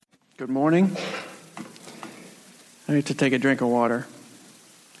Good morning. I need to take a drink of water.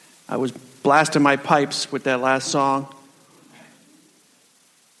 I was blasting my pipes with that last song.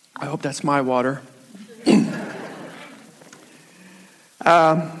 I hope that's my water.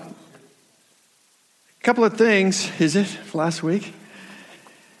 A couple of things. Is it last week?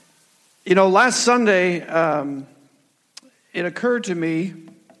 Last Sunday, it occurred to me,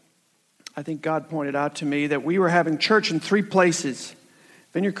 I think God pointed out to me, that we were having church in three places.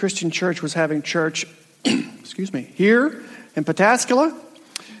 Vineyard Christian Church was having church, here in Pataskala.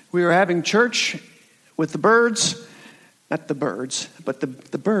 We were having church with the birds, not the birds, but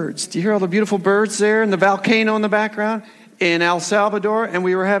the birds. Do you hear all the beautiful birds there and the volcano in the background? In El Salvador, and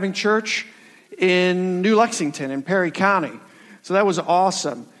we were having church in New Lexington in Perry County. So that was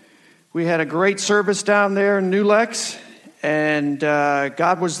awesome. We had a great service down there in New Lex, and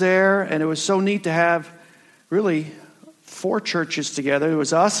God was there, and it was so neat to have really 4 churches together. It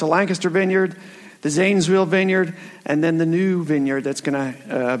was us, the Lancaster Vineyard, the Zanesville Vineyard, and then the new vineyard that's going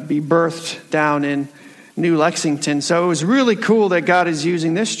to be birthed down in New Lexington. So it was really cool that God is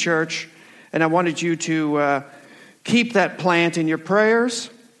using this church, and I wanted you to keep that plant in your prayers.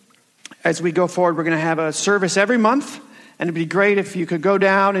 As we go forward, we're going to have a service every month, and it'd be great if you could go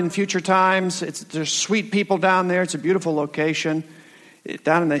down in future times. There's sweet people down there. It's a beautiful location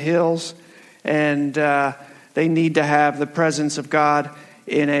down in the hills, and they need to have the presence of God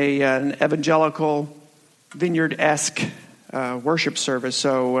in an evangelical, vineyard-esque worship service.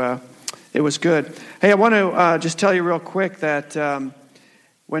 So it was good. Hey, I want to just tell you real quick that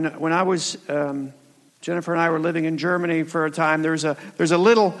when I was Jennifer and I were living in Germany for a time, there's a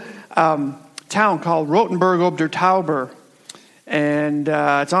little town called Rothenburg ob der Tauber, and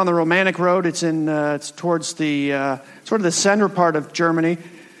it's on the Romantic Road. It's towards the sort of the center part of Germany.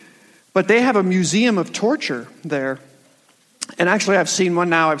 But they have a museum of torture there. And actually, I've seen one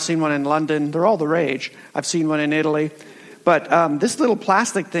now. I've seen one in London. They're all the rage. I've seen one in Italy. But this little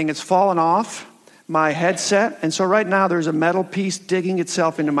plastic thing has fallen off my headset. And so right now, there's a metal piece digging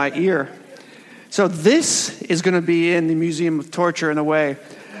itself into my ear. So this is going to be in the Museum of Torture in a way.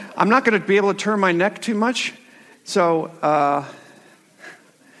 I'm not going to be able to turn my neck too much. So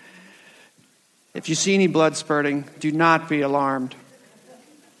if you see any blood spurting, do not be alarmed.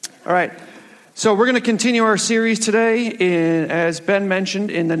 All right, so we're going to continue our series today, as Ben mentioned,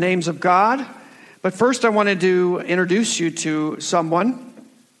 in the names of God. But first I wanted to introduce you to someone.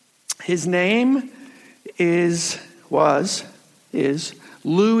 His name is Louis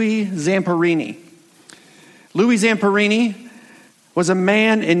Zamperini. Louis Zamperini was a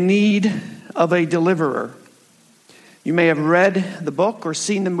man in need of a deliverer. You may have read the book or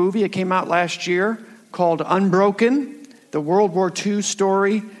seen the movie. It came out last year called Unbroken, the World War II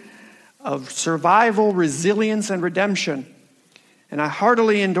story of survival, resilience, and redemption. And I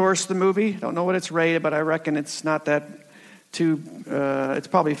heartily endorse the movie. Don't know what it's rated, but I reckon it's not that too, it's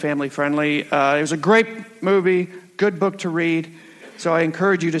probably family friendly. It was a great movie, good book to read. So I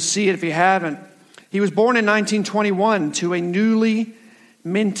encourage you to see it if you haven't. He was born in 1921 to a newly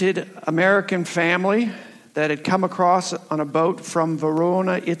minted American family that had come across on a boat from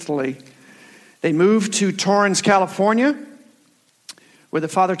Verona, Italy. They moved to Torrance, California, where the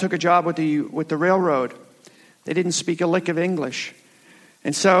father took a job with the railroad. They didn't speak a lick of English.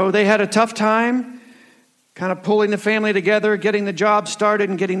 And so they had a tough time kind of pulling the family together, getting the job started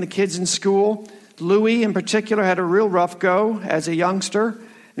and getting the kids in school. Louis, in particular, had a real rough go as a youngster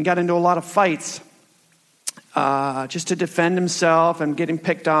and got into a lot of fights just to defend himself and getting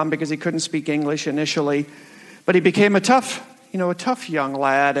picked on because he couldn't speak English initially. But he became a tough young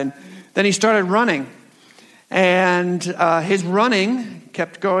lad, and then he started running. And his running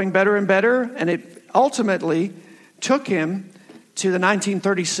kept going better and better, and it ultimately took him to the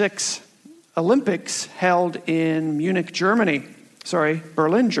 1936 Olympics held in Berlin,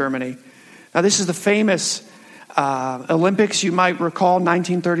 Germany. Now, this is the famous Olympics. You might recall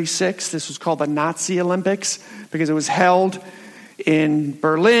 1936. This was called the Nazi Olympics because it was held in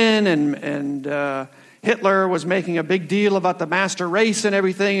Berlin, and Hitler was making a big deal about the master race and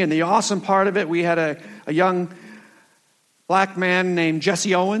everything. And the awesome part of it, we had a young black man named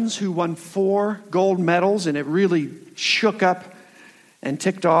Jesse Owens who won 4 gold medals, and it really shook up and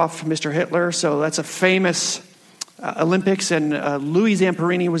ticked off Mr. Hitler. So that's a famous Olympics, and Louis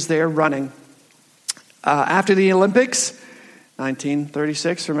Zamperini was there running. After the Olympics,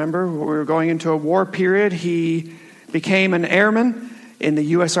 1936, remember, we were going into a war period. He became an airman in the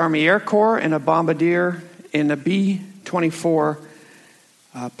U.S. Army Air Corps and a bombardier in a B-24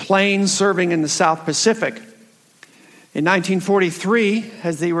 plane serving in the South Pacific. In 1943,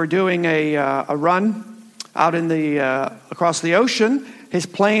 as they were doing a run out in the across the ocean, his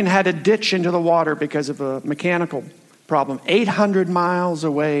plane had to ditch into the water because of a mechanical problem, 800 miles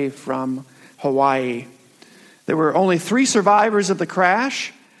away from Hawaii. There were only 3 survivors of the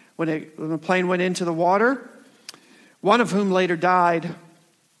crash when the plane went into the water, one of whom later died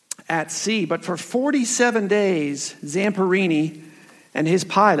at sea. But for 47 days, Zamperini and his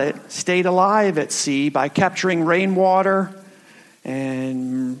pilot stayed alive at sea by capturing rainwater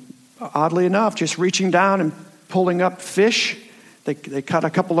and, oddly enough, just reaching down and pulling up fish. They caught a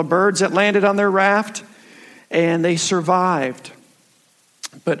couple of birds that landed on their raft, and they survived.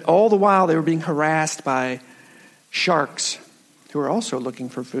 But all the while, they were being harassed by sharks who were also looking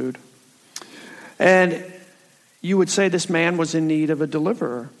for food. And you would say this man was in need of a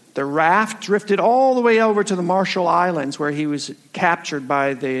deliverer. The raft drifted all the way over to the Marshall Islands, where he was captured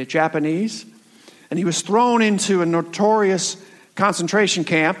by the Japanese. And he was thrown into a notorious concentration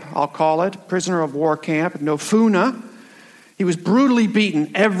camp, I'll call it, prisoner of war camp, Nofuna. He was brutally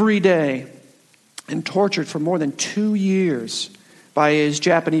beaten every day and tortured for more than 2 years by his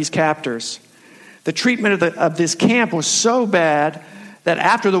Japanese captors. The treatment of this camp was so bad that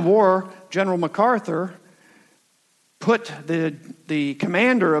after the war, General MacArthur put the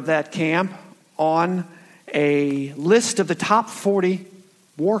commander of that camp on a list of the top 40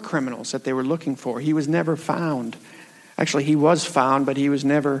 war criminals that they were looking for. He was never found. Actually, he was found, but he was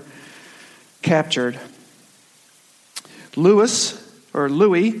never captured. Louis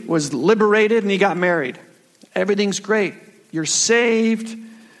was liberated and he got married. Everything's great. You're saved.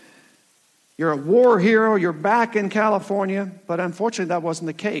 You're a war hero. You're back in California. But unfortunately, that wasn't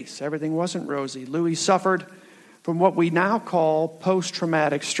the case. Everything wasn't rosy. Louis suffered from what we now call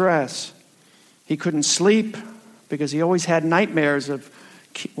post-traumatic stress. He couldn't sleep because he always had nightmares of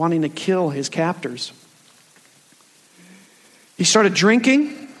wanting to kill his captors. He started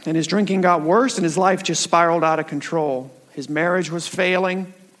drinking, and his drinking got worse, and his life just spiraled out of control. His marriage was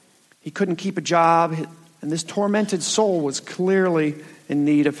failing. He couldn't keep a job, and this tormented soul was clearly in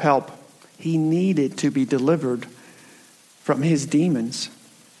need of help. He needed to be delivered from his demons.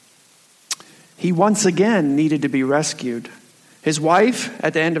 He once again needed to be rescued. His wife,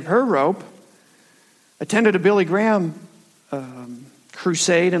 at the end of her rope, attended a Billy Graham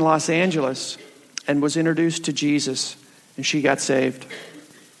crusade in Los Angeles and was introduced to Jesus, and she got saved.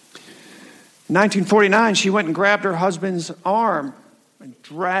 In 1949, she went and grabbed her husband's arm and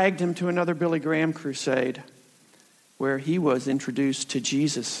dragged him to another Billy Graham crusade where he was introduced to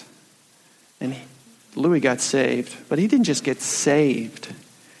Jesus. And Louis got saved. But he didn't just get saved.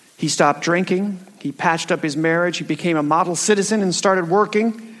 He stopped drinking. He patched up his marriage. He became a model citizen and started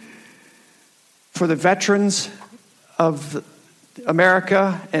working for the veterans of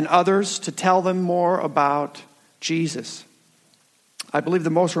America and others to tell them more about Jesus. I believe the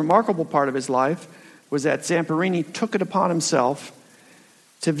most remarkable part of his life was that Zamperini took it upon himself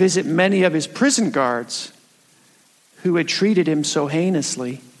to visit many of his prison guards who had treated him so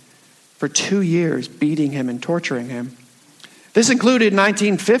heinously for 2 years, beating him and torturing him. This included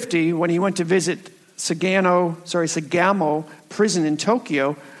 1950 when he went to visit Sagamo prison in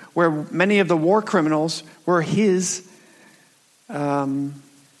Tokyo, where many of the war criminals were his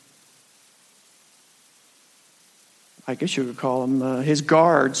I guess you could call them his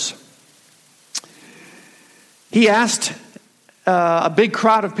guards. He asked a big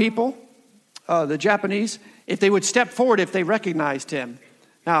crowd of people, the Japanese, if they would step forward if they recognized him.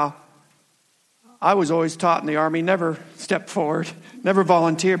 Now, I was always taught in the Army, never step forward, never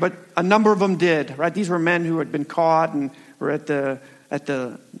volunteer, but a number of them did, right? These were men who had been caught and were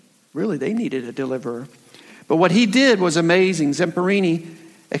really they needed a deliverer. But what he did was amazing. Zamperini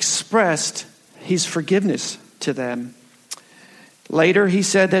expressed his forgiveness to them. Later, he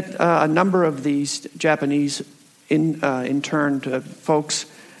said that a number of these Japanese interned folks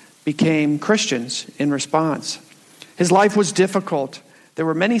became Christians in response. His life was difficult. There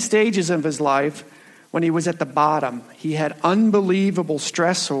were many stages of his life when he was at the bottom. He had unbelievable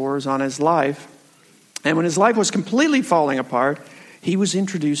stressors on his life. And when his life was completely falling apart, he was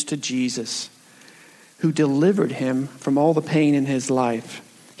introduced to Jesus, who delivered him from all the pain in his life.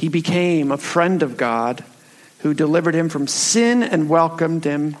 He became a friend of God who delivered him from sin and welcomed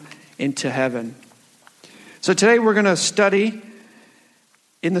him into heaven. So today we're going to study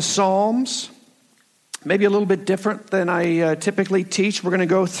in the Psalms, maybe a little bit different than I typically teach. We're going to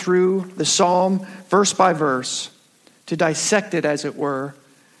go through the Psalm verse by verse to dissect it, as it were,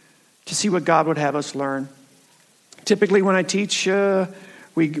 to see what God would have us learn. Typically when I teach,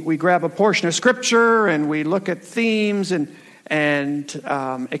 we grab a portion of Scripture and we look at themes and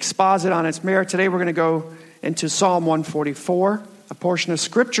exposit on its merit. Today we're going to go into Psalm 144, a portion of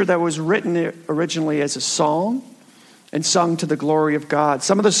Scripture that was written originally as a song. and sung to the glory of God.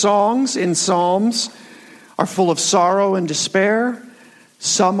 Some of the songs in Psalms are full of sorrow and despair.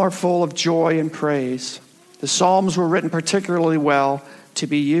 Some are full of joy and praise. The Psalms were written particularly well to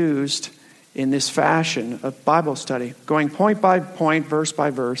be used in this fashion of Bible study, going point by point, verse by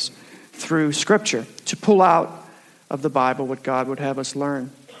verse, through Scripture to pull out of the Bible what God would have us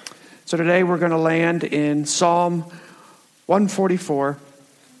learn. So today we're going to land in Psalm 144.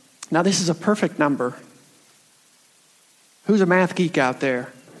 Now this is a perfect number. Who's a math geek out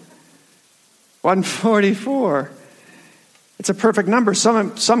there? 144. It's a perfect number.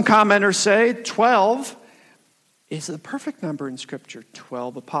 Some commenters say 12 is the perfect number in Scripture.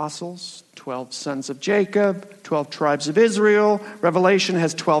 12 apostles, 12 sons of Jacob, 12 tribes of Israel. Revelation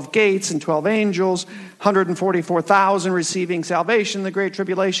has 12 gates and 12 angels, 144,000 receiving salvation in the Great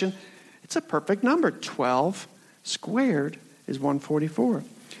Tribulation. It's a perfect number. 12 squared is 144.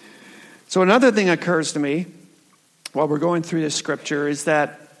 So another thing occurs to me while we're going through this Scripture is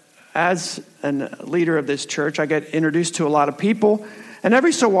that as a leader of this church, I get introduced to a lot of people, and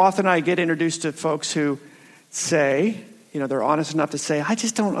every so often I get introduced to folks who say, they're honest enough to say, I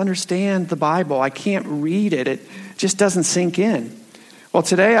just don't understand the Bible. I can't read it. It just doesn't sink in. Well,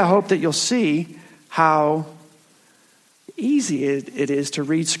 today I hope that you'll see how easy it is to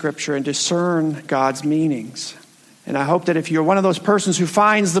read Scripture and discern God's meanings. And I hope that if you're one of those persons who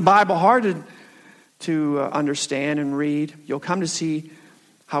finds the Bible hard to understand and read, you'll come to see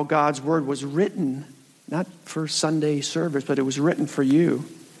how God's Word was written, not for Sunday service, but it was written for you.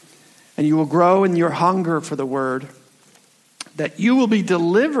 And you will grow in your hunger for the Word, that you will be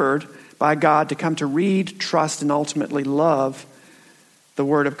delivered by God to come to read, trust, and ultimately love the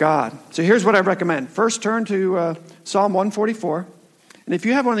Word of God. So here's what I recommend. First, turn to Psalm 144. And if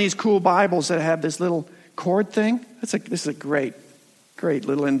you have one of these cool Bibles that have this little cord thing, this is a great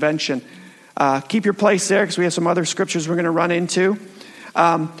little invention. Keep your place there because we have some other scriptures we're going to run into.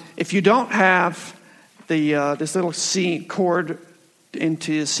 If you don't have this little cord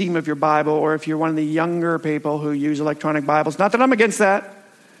into the seam of your Bible, or if you're one of the younger people who use electronic Bibles, not that I'm against that,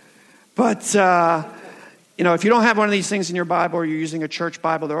 but if you don't have one of these things in your Bible, or you're using a church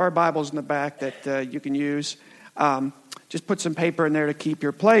Bible, there are Bibles in the back that you can use. Just put some paper in there to keep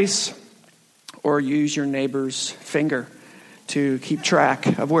your place, or use your neighbor's finger to keep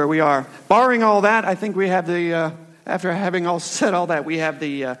track of where we are. Barring all that, I think we have after having all said all that, we have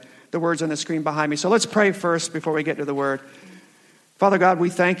the words on the screen behind me. So let's pray first before we get to the Word. Father God, we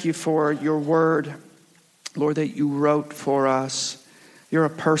thank you for your Word, Lord, that you wrote for us. You're a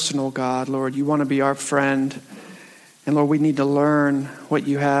personal God, Lord. You want to be our friend. And Lord, we need to learn what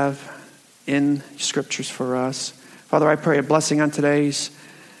you have in Scriptures for us. Father, I pray a blessing on today's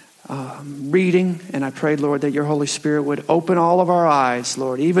reading, and I pray, Lord, that your Holy Spirit would open all of our eyes,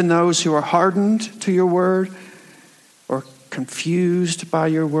 Lord, even those who are hardened to your Word or confused by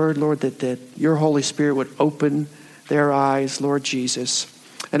your Word, Lord, that your Holy Spirit would open their eyes, Lord Jesus.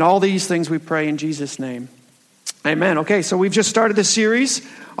 And all these things we pray in Jesus' name. Amen. Okay, so we've just started the series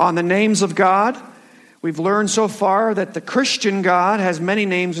on the names of God. We've learned so far that the Christian God has many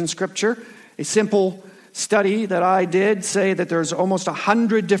names in Scripture. A simple study that I did say that there's almost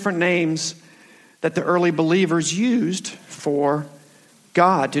 100 different names that the early believers used for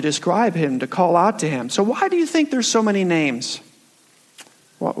God, to describe him, to call out to him. So why do you think there's so many names?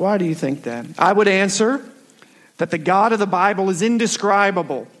 Why do you think that? I would answer that the God of the Bible is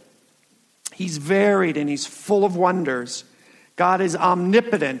indescribable. He's varied and he's full of wonders. God is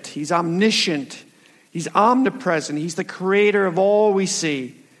omnipotent. He's omniscient. He's omnipresent. He's the creator of all we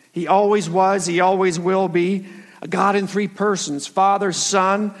see. He always was. He always will be. A God in three persons, Father,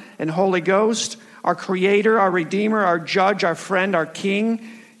 Son, and Holy Ghost. Our creator, our redeemer, our judge, our friend, our king.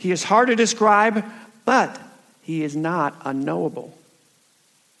 He is hard to describe, but he is not unknowable.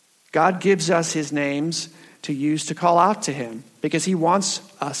 God gives us his names to use to call out to him because he wants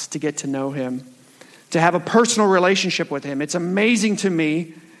us to get to know him, to have a personal relationship with him. It's amazing to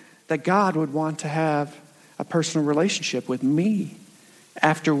me that God would want to have a personal relationship with me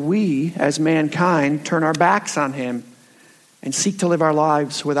after we, as mankind, turn our backs on him and seek to live our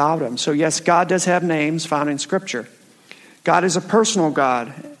lives without him. So yes, God does have names found in Scripture. God is a personal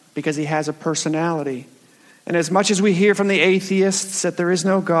God because he has a personality. And as much as we hear from the atheists that there is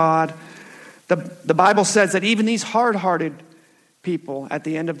no God, the Bible says that even these hard-hearted people at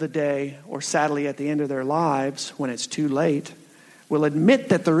the end of the day, or sadly at the end of their lives, when it's too late, will admit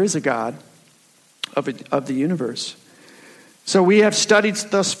that there is a God of the universe. So we have studied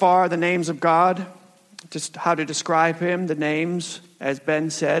thus far the names of God, just how to describe him. The names, as Ben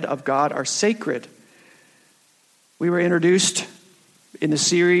said, of God are sacred. We were introduced in the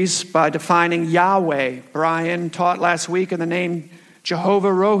series by defining Yahweh. Brian taught last week in the name Jehovah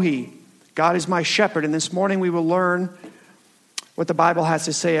Rohi. God is my shepherd. And this morning we will learn what the Bible has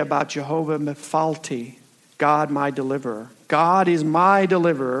to say about Jehovah Mephalti, God my deliverer. God is my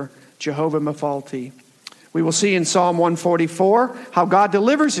deliverer, Jehovah Mephalti. We will see in Psalm 144 how God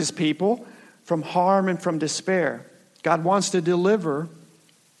delivers his people from harm and from despair. God wants to deliver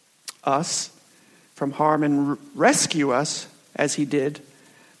us from harm and rescue us, as he did,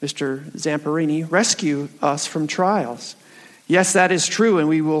 Mr. Zamparini, rescue us from trials. Yes, that is true, and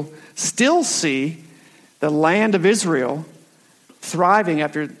we will still see the land of Israel thriving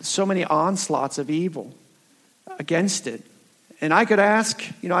after so many onslaughts of evil against it. And I could ask,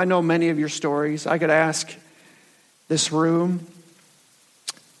 I know many of your stories. I could ask this room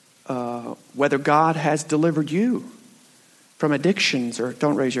whether God has delivered you from addictions, or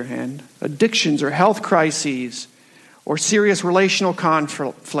don't raise your hand, addictions or health crises or serious relational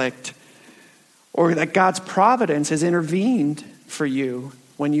conflict, or that God's providence has intervened for you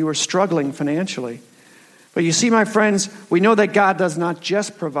when you were struggling financially. But you see, my friends, we know that God does not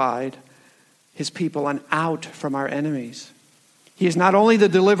just provide his people an out from our enemies. He is not only the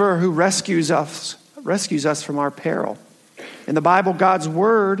deliverer who rescues us from our peril. In the Bible, God's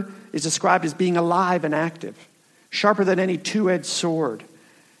word is described as being alive and active, sharper than any two-edged sword.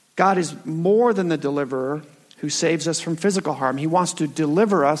 God is more than the deliverer who saves us from physical harm. He wants to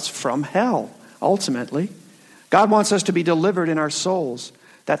deliver us from hell, ultimately. God wants us to be delivered in our souls,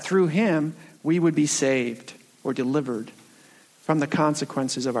 that through him we would be saved or delivered from the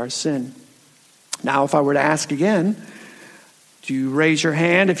consequences of our sin. Now, if I were to ask again, do you raise your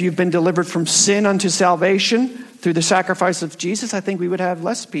hand if you've been delivered from sin unto salvation through the sacrifice of Jesus? I think we would have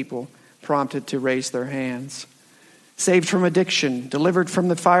less people prompted to raise their hands. Saved from addiction, delivered from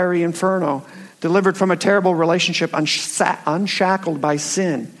the fiery inferno, delivered from a terrible relationship, unshackled by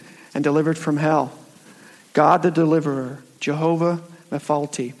sin, and delivered from hell. God the deliverer, Jehovah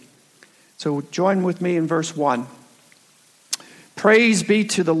Mephalti. So join with me in verse 1. Praise be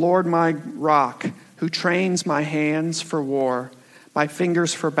to the Lord my rock, who trains my hands for war, my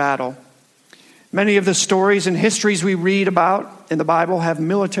fingers for battle. Many of the stories and histories we read about in the Bible have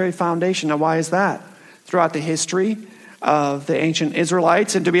military foundation. Now, why is that? Throughout the history of the ancient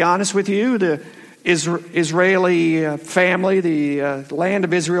Israelites, and to be honest with you, the Israeli family, the land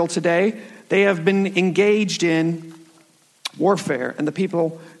of Israel today, they have been engaged in warfare, and the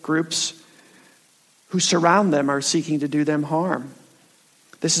people groups who surround them are seeking to do them harm.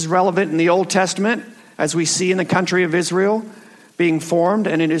 This is relevant in the Old Testament, as we see in the country of Israel being formed,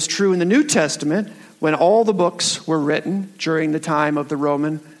 and it is true in the New Testament when all the books were written during the time of the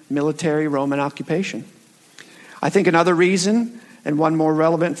Roman occupation. I think another reason, and one more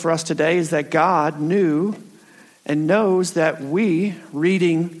relevant for us today, is that God knew and knows that we,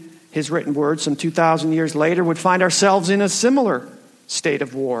 reading his written word some 2,000 years later, would find ourselves in a similar state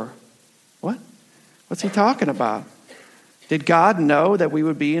of war. What? What's he talking about? Did God know that we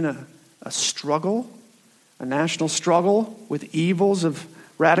would be in a struggle, a national struggle with evils of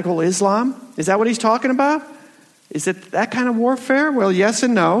radical Islam? Is that what he's talking about? Is it that kind of warfare? Well, yes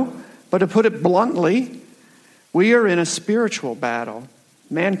and no. But to put it bluntly, we are in a spiritual battle.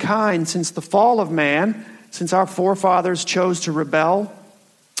 Mankind, since the fall of man, since our forefathers chose to rebel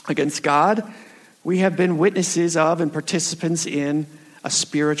against God, we have been witnesses of and participants in a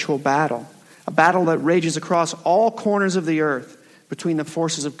spiritual battle. A battle that rages across all corners of the earth between the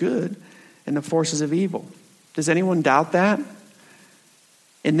forces of good and the forces of evil. Does anyone doubt that?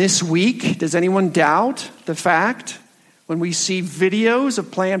 In this week, does anyone doubt the fact when we see videos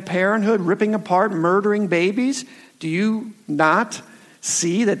of Planned Parenthood ripping apart, murdering babies? Do you not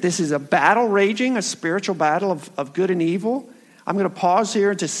see that this is a battle raging, a spiritual battle of good and evil? I'm going to pause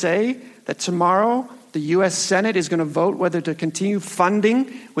here to say that tomorrow the U.S. Senate is going to vote whether to continue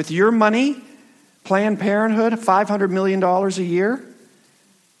funding with your money Planned Parenthood, $500 million a year.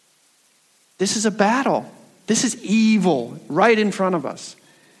 This is a battle. This is evil right in front of us.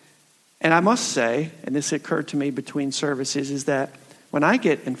 And I must say, and this occurred to me between services, is that when I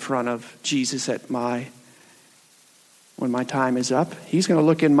get in front of Jesus when my time is up, he's going to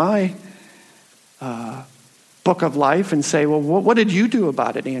look in my book of life and say, well, what did you do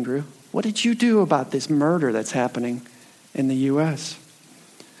about it, Andrew? What did you do about this murder that's happening in the U.S.?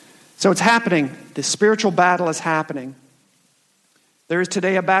 So it's happening. The spiritual battle is happening. There is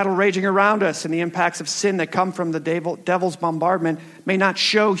today a battle raging around us, and the impacts of sin that come from the devil's bombardment may not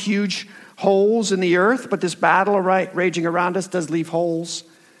show huge holes in the earth, but this battle raging around us does leave holes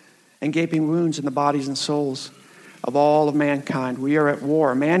and gaping wounds in the bodies and souls of all of mankind. We are at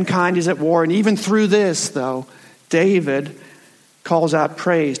war. Mankind is at war, and even through this, though, David calls out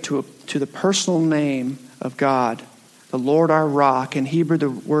praise to the personal name of God, the Lord our rock. In Hebrew, the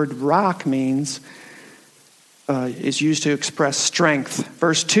word rock is used to express strength.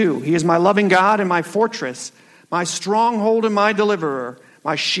 Verse 2, he is my loving God and my fortress, my stronghold and my deliverer,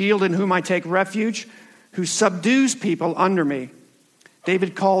 my shield in whom I take refuge, who subdues people under me.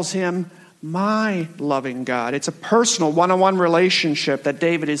 David calls him my loving God. It's a personal one-on-one relationship that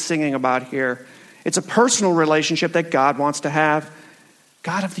David is singing about here. It's a personal relationship that God wants to have.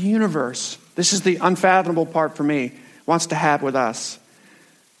 God of the universe. This is the unfathomable part for me, wants to have with us.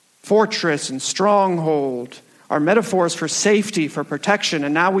 Fortress and stronghold are metaphors for safety, for protection.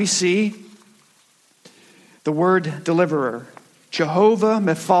 And now we see the word deliverer. Jehovah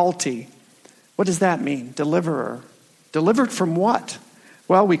Mephalti. What does that mean? Deliverer. Delivered from what?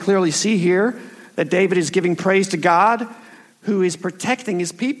 Well, we clearly see here that David is giving praise to God who is protecting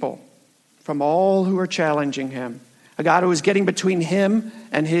his people from all who are challenging him. A God who is getting between him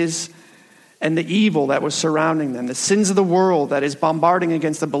and the evil that was surrounding them, the sins of the world that is bombarding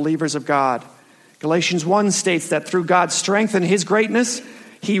against the believers of God. Galatians 1 states that through God's strength and his greatness,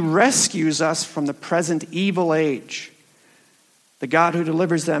 he rescues us from the present evil age. The God who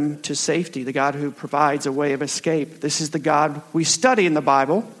delivers them to safety, the God who provides a way of escape. This is the God we study in the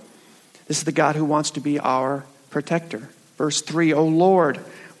Bible. This is the God who wants to be our protector. Verse 3, O Lord,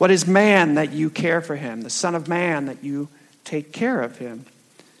 what is man that you care for him? The Son of Man that you take care of him.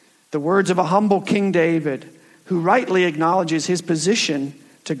 The words of a humble King David who rightly acknowledges his position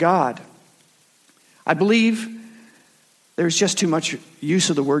to God. I believe there's just too much use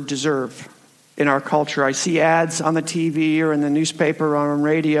of the word deserve in our culture. I see ads on the TV or in the newspaper or on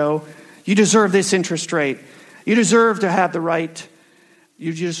radio. You deserve this interest rate. You deserve to have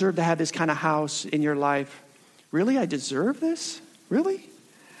you deserve to have this kind of house in your life. Really? I deserve this? Really?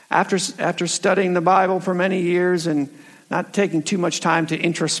 After studying the Bible for many years and not taking too much time to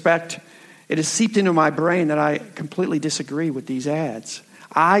introspect, it has seeped into my brain that I completely disagree with these ads.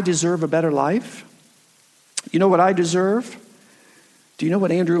 I deserve a better life. You know what I deserve? Do you know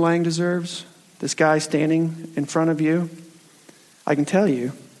what Andrew Lang deserves? This guy standing in front of you? I can tell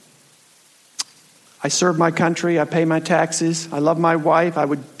you. I serve my country. I pay my taxes. I love my wife. I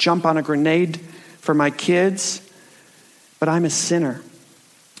would jump on a grenade for my kids. But I'm a sinner.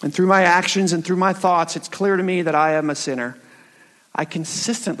 And through my actions and through my thoughts, it's clear to me that I am a sinner. I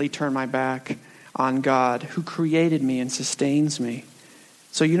consistently turn my back on God who created me and sustains me.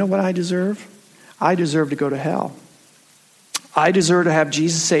 So you know what I deserve? I deserve to go to hell. I deserve to have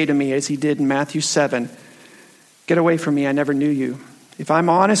Jesus say to me, as he did in Matthew 7, get away from me, I never knew you. If I'm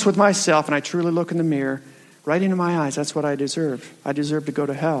honest with myself and I truly look in the mirror, right into my eyes, that's what I deserve. I deserve to go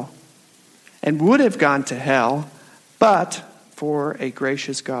to hell. And would have gone to hell, but for a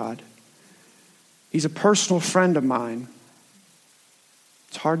gracious God. He's a personal friend of mine.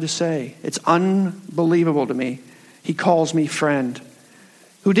 It's hard to say. It's unbelievable to me. He calls me friend.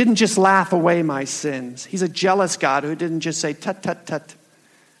 Who didn't just laugh away my sins. He's a jealous God who didn't just say tut, tut, tut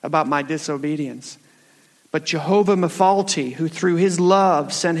about my disobedience. But Jehovah Mephalti, who through his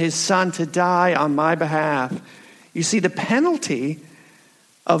love sent his son to die on my behalf. You see, the penalty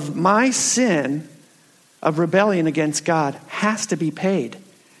of my sin of rebellion against God has to be paid.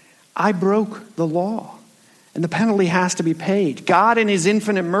 I broke the law, and the penalty has to be paid. God in his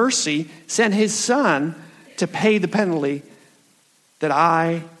infinite mercy sent his son to pay the penalty that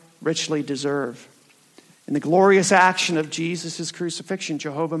I richly deserve. In the glorious action of Jesus' crucifixion,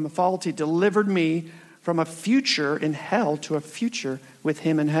 Jehovah Mephalti delivered me from a future in hell to a future with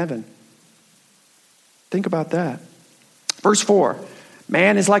him in heaven. Think about that. Verse 4,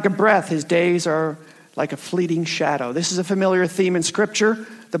 man is like a breath, his days are like a fleeting shadow. This is a familiar theme in Scripture.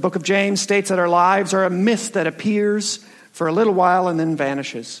 The book of James states that our lives are a mist that appears for a little while and then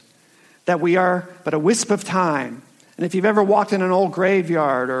vanishes. That we are but a wisp of time. And if you've ever walked in an old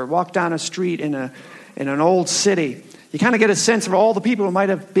graveyard or walked down a street in an old city, you kind of get a sense of all the people who might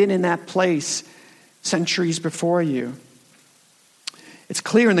have been in that place centuries before you. It's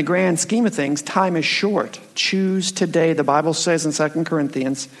clear in the grand scheme of things, time is short. Choose today. The Bible says in 2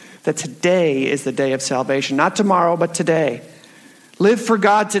 Corinthians that today is the day of salvation. Not tomorrow, but today. Live for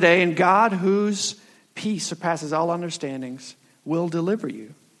God today, and God, whose peace surpasses all understandings, will deliver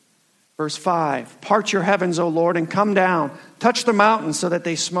you. Verse 5, part your heavens, O Lord, and come down. Touch the mountains so that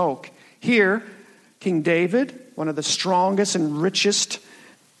they smoke. Here, King David, one of the strongest and richest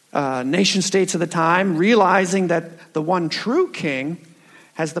nation states of the time, realizing that the one true king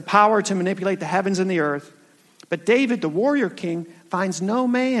has the power to manipulate the heavens and the earth. But David, the warrior king, finds no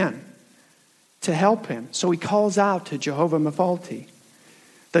man to help him. So he calls out to Jehovah Mephalti,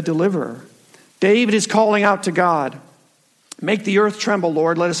 the deliverer. David is calling out to God. Make the earth tremble,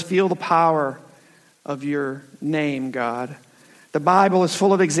 Lord. Let us feel the power of your name, God. The Bible is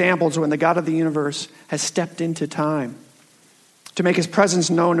full of examples when the God of the universe has stepped into time to make his presence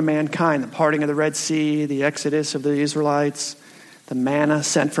known to mankind. The parting of the Red Sea, the exodus of the Israelites, the manna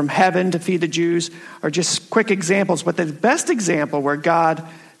sent from heaven to feed the Jews are just quick examples. But the best example where God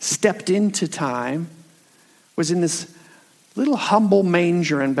stepped into time was in this little humble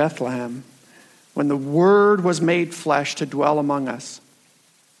manger in Bethlehem when the Word was made flesh to dwell among us.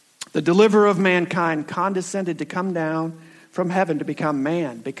 The deliverer of mankind condescended to come down from heaven to become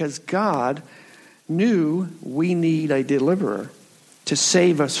man because God knew we need a deliverer to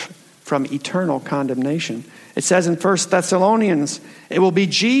save us from eternal condemnation. It says in 1 Thessalonians, it will be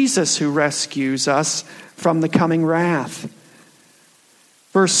Jesus who rescues us from the coming wrath.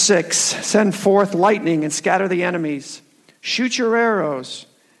 Verse 6, send forth lightning and scatter the enemies. Shoot your arrows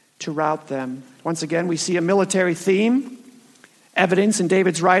to rout them. Once again, we see a military theme, evidence in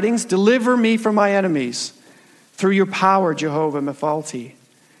David's writings. Deliver me from my enemies through your power, Jehovah Mephalti.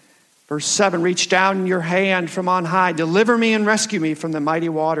 Verse 7, reach down in your hand from on high. Deliver me and rescue me from the mighty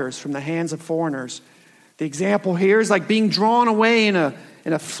waters, from the hands of foreigners. The example here is like being drawn away in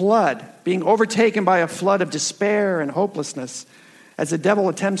a flood, being overtaken by a flood of despair and hopelessness as the devil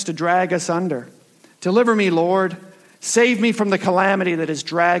attempts to drag us under. Deliver me, Lord. Save me from the calamity that is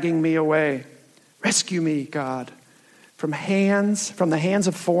dragging me away. Rescue me, God, from the hands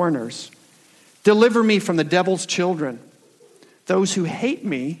of foreigners. Deliver me from the devil's children, those who hate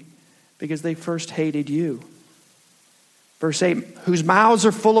me because they first hated you. Verse 8, whose mouths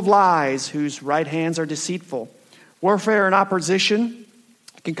are full of lies, whose right hands are deceitful. Warfare and opposition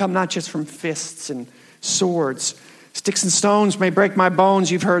can come not just from fists and swords. Sticks and stones may break my bones,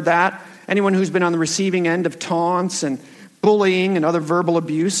 you've heard that. Anyone who's been on the receiving end of taunts and bullying and other verbal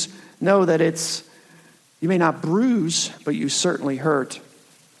abuse, know that you may not bruise, but you certainly hurt.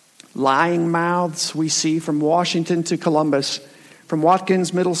 Lying mouths we see from Washington to Columbus, from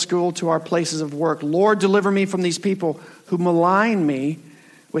Watkins Middle School to our places of work. Lord, deliver me from these people who malign me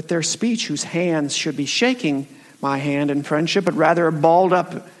with their speech, whose hands should be shaking my hand in friendship, but rather are balled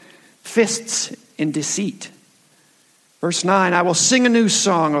up fists in deceit. Verse 9, I will sing a new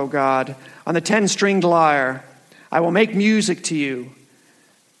song, O God, on the 10-stringed lyre. I will make music to you.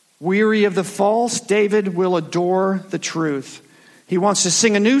 Weary of the false, David will adore the truth. He wants to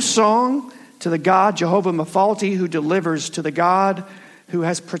sing a new song to the God, Jehovah Mephalti, who delivers, to the God who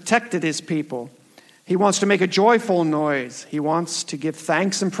has protected his people. He wants to make a joyful noise. He wants to give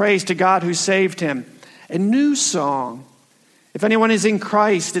thanks and praise to God who saved him. A new song. If anyone is in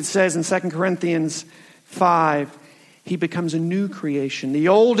Christ, it says in 2 Corinthians 5, he becomes a new creation. The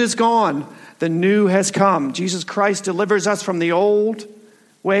old is gone. The new has come. Jesus Christ delivers us from the old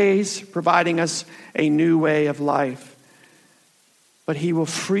ways, providing us a new way of life. But he will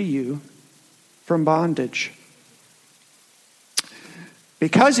free you from bondage.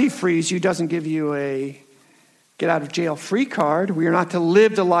 Because he frees you, doesn't give you a get out of jail free card. We are not to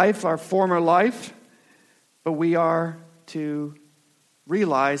live the life, our former life, but we are to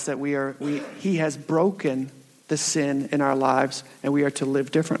realize that he has broken the sin in our lives, and we are to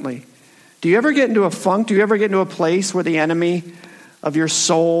live differently. Do you ever get into a funk? Do you ever get into a place where the enemy of your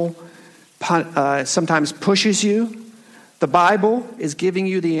soul sometimes pushes you? The Bible is giving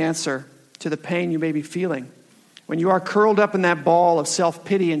you the answer to the pain you may be feeling. When you are curled up in that ball of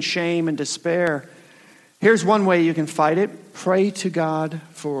self-pity and shame and despair, here's one way you can fight it. Pray to God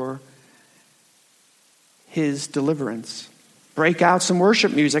for his deliverance. Break out some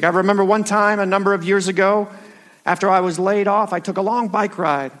worship music. I remember one time a number of years ago, after I was laid off, I took a long bike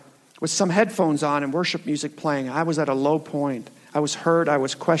ride with some headphones on and worship music playing. I was at a low point. I was hurt. I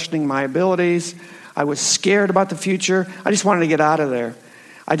was questioning my abilities. I was scared about the future. I just wanted to get out of there.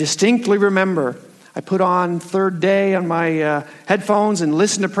 I distinctly remember I put on Third Day on my headphones and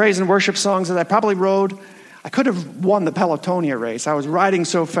listened to praise and worship songs that I probably rode. I could have won the Pelotonia race. I was riding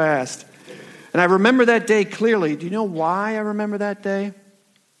so fast. And I remember that day clearly. Do you know why I remember that day?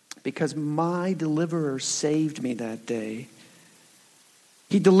 Because my deliverer saved me that day.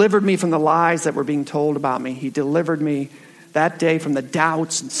 He delivered me from the lies that were being told about me. He delivered me that day from the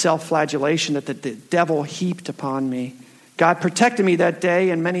doubts and self-flagellation that the devil heaped upon me. God protected me that day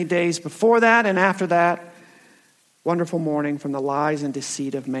and many days before that and after that wonderful morning from the lies and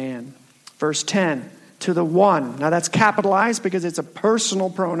deceit of man. Verse 10, to the one, now that's capitalized because it's a personal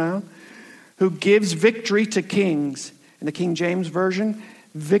pronoun, who gives victory to kings. In the King James Version,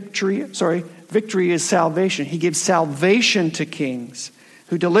 victory is salvation. He gives salvation to kings,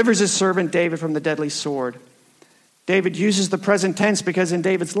 who delivers his servant David from the deadly sword. David uses the present tense because in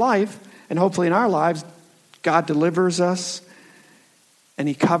David's life, and hopefully in our lives, God delivers us and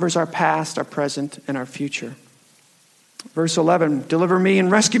he covers our past, our present, and our future. Verse 11, deliver me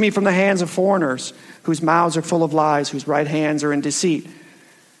and rescue me from the hands of foreigners, whose mouths are full of lies, whose right hands are in deceit.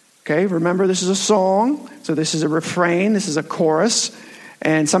 Okay, remember this is a song, so this is a refrain, this is a chorus,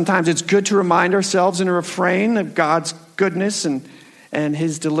 and sometimes it's good to remind ourselves in a refrain of God's goodness and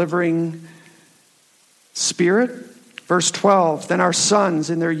his delivering spirit. Verse 12, then our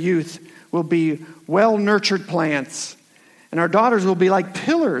sons in their youth will be well-nurtured plants, and our daughters will be like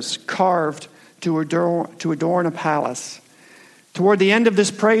pillars carved to adorn a palace. Toward the end of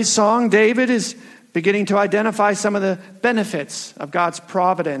this praise song, David is beginning to identify some of the benefits of God's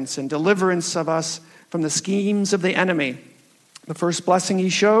providence and deliverance of us from the schemes of the enemy. The first blessing he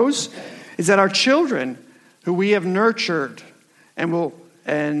shows is that our children, who we have nurtured and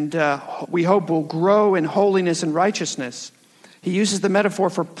we hope will grow in holiness and righteousness. He uses the metaphor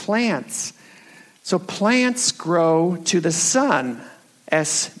for plants. So plants grow to the sun,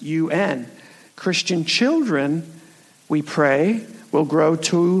 S-U-N. Christian children, we pray, will grow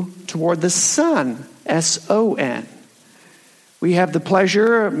toward the Son, S-O-N. We have the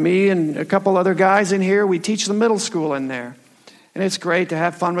pleasure, me and a couple other guys in here, we teach the middle school in there. And it's great to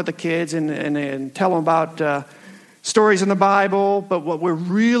have fun with the kids and tell them about stories in the Bible. But what we're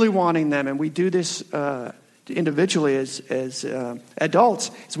really wanting them, and we do this individually as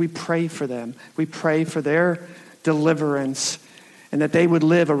adults, is we pray for them. We pray for their deliverance, and that they would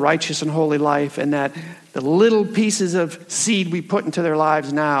live a righteous and holy life, and that the little pieces of seed we put into their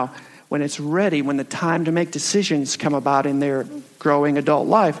lives now, when it's ready, when the time to make decisions come about in their growing adult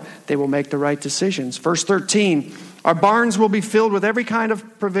life, they will make the right decisions. Verse 13, our barns will be filled with every kind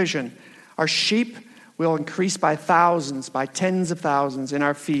of provision. Our sheep will increase by thousands, by tens of thousands in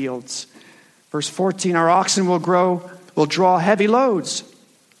our fields. Verse 14, our oxen will draw heavy loads.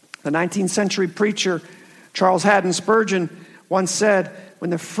 The 19th century preacher Charles Haddon Spurgeon once said, when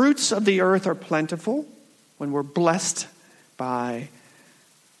the fruits of the earth are plentiful, when we're blessed by,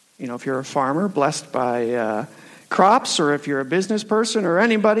 if you're a farmer, blessed by crops, or if you're a business person or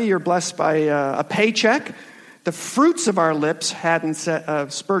anybody, you're blessed by a paycheck, the fruits of our lips,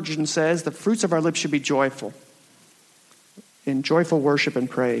 Spurgeon says, the fruits of our lips should be joyful, in joyful worship and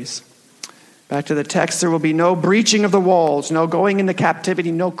praise. Back to the text, there will be no breaching of the walls, no going into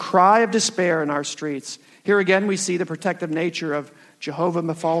captivity, no cry of despair in our streets. Here again, we see the protective nature of Jehovah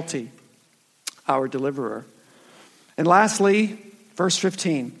Mephalti, our deliverer. And lastly, verse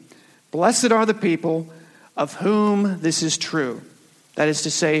 15, blessed are the people of whom this is true. That is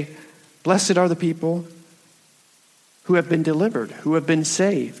to say, blessed are the people who have been delivered, who have been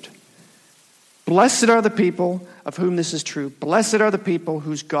saved. Blessed are the people of whom this is true. Blessed are the people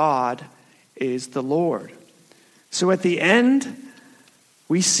whose God is the Lord. So at the end,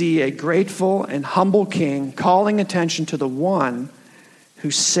 we see a grateful and humble king calling attention to the one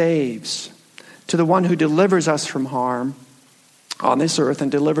who saves, to the one who delivers us from harm on this earth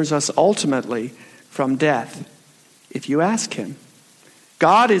and delivers us ultimately from death, if you ask him.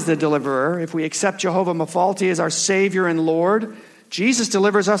 God is the deliverer. If we accept Jehovah Mephalti as our Savior and Lord, Jesus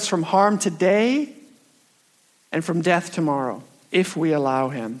delivers us from harm today and from death tomorrow, if we allow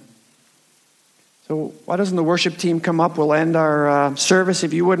him. So why doesn't the worship team come up? We'll end our service,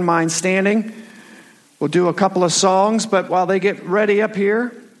 if you wouldn't mind standing. We'll do a couple of songs, but while they get ready up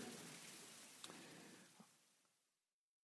here,